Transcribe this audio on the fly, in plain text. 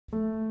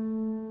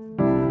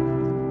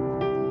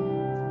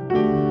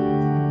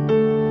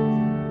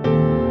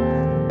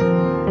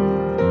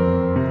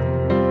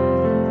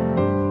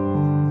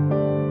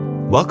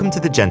Welcome to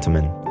the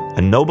Gentleman,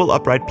 a noble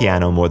upright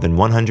piano more than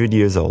 100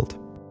 years old.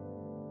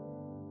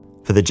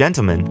 For the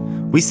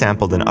Gentleman, we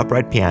sampled an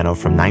upright piano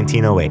from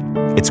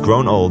 1908. It's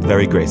grown old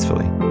very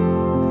gracefully.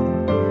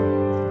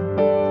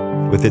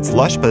 With its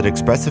lush but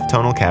expressive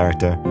tonal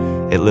character,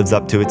 it lives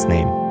up to its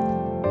name.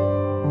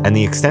 And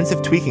the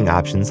extensive tweaking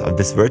options of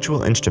this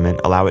virtual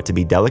instrument allow it to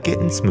be delicate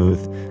and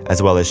smooth,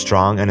 as well as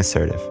strong and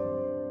assertive.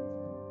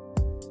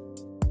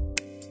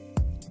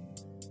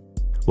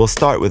 We'll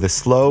start with a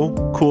slow,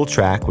 cool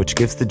track which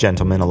gives the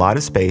Gentleman a lot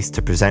of space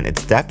to present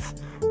its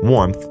depth,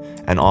 warmth,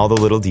 and all the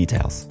little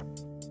details.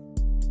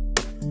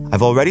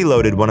 I've already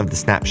loaded one of the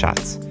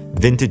snapshots,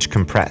 Vintage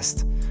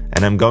Compressed,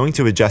 and I'm going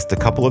to adjust a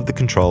couple of the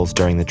controls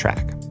during the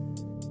track.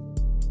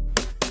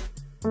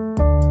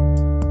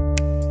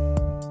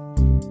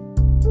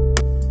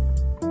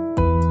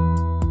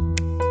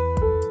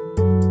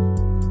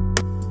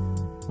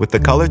 With the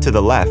color to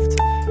the left,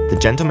 the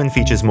Gentleman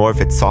features more of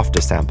its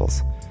softer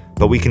samples,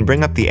 but we can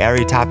bring up the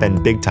airy top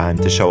end big time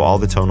to show all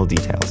the tonal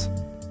details.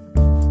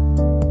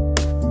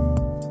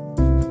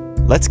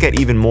 Let's get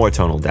even more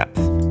tonal depth.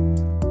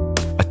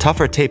 A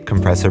tougher tape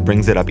compressor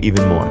brings it up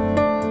even more.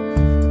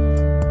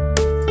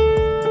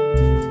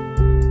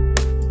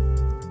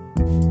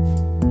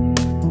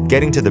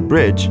 Getting to the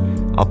bridge,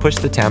 I'll push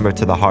the timbre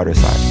to the harder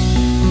side.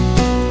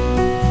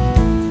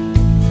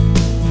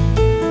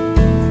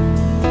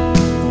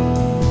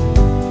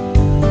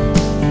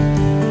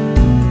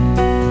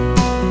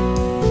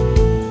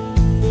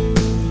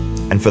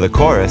 And for the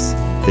chorus,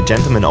 the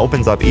Gentleman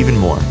opens up even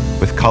more,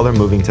 with color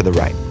moving to the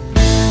right.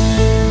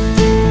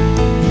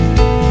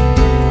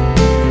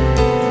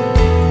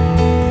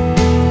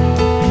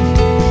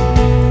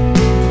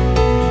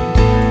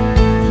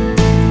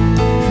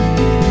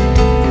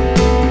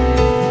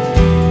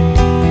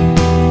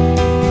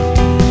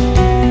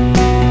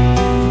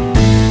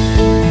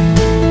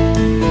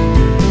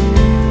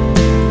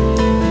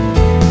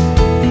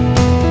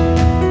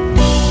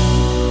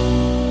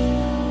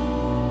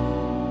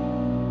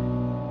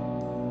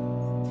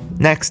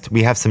 Next,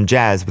 we have some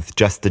jazz with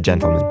just the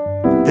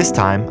Gentleman. This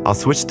time, I'll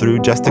switch through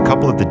just a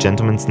couple of the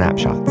Gentleman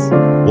snapshots.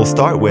 We'll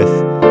start with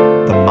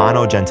the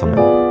Mono Gentleman.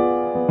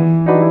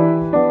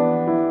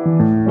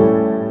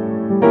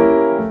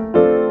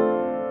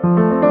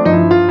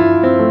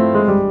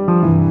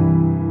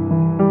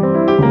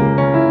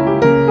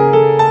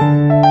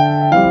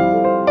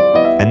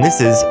 And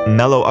this is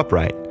Mellow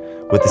Upright,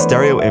 with the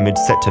stereo image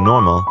set to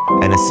normal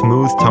and a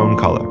smooth tone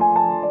color.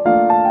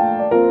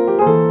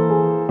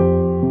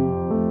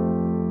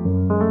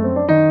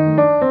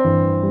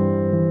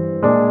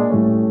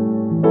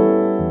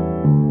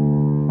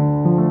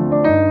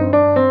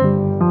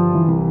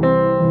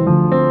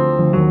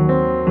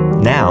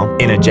 Now,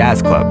 in a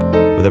jazz club,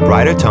 with a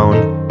brighter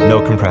tone,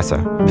 no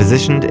compressor,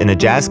 positioned in a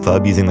jazz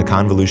club using the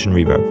convolution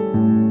reverb.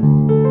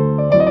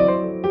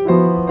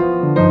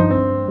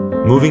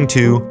 Moving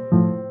to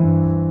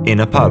in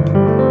a pub.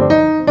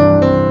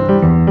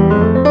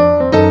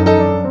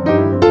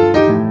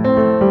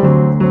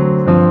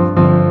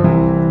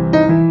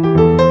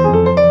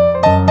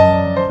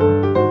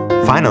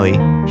 Finally,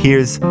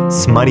 here's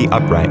Smutty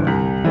Upright,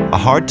 a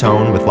hard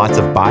tone with lots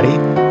of body,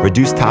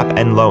 reduced top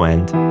and low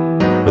end,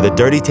 with a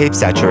dirty tape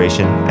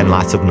saturation and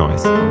lots of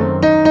noise.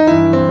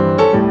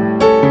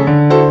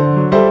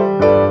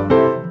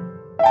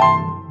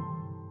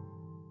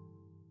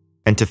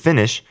 And to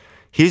finish,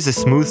 here's a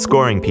smooth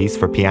scoring piece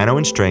for piano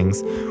and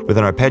strings with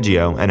an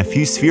arpeggio and a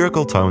few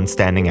spherical tones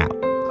standing out.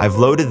 I've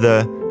loaded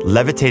the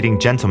Levitating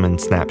Gentleman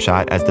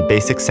snapshot as the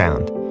basic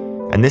sound,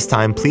 and this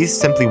time please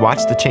simply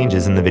watch the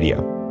changes in the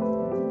video.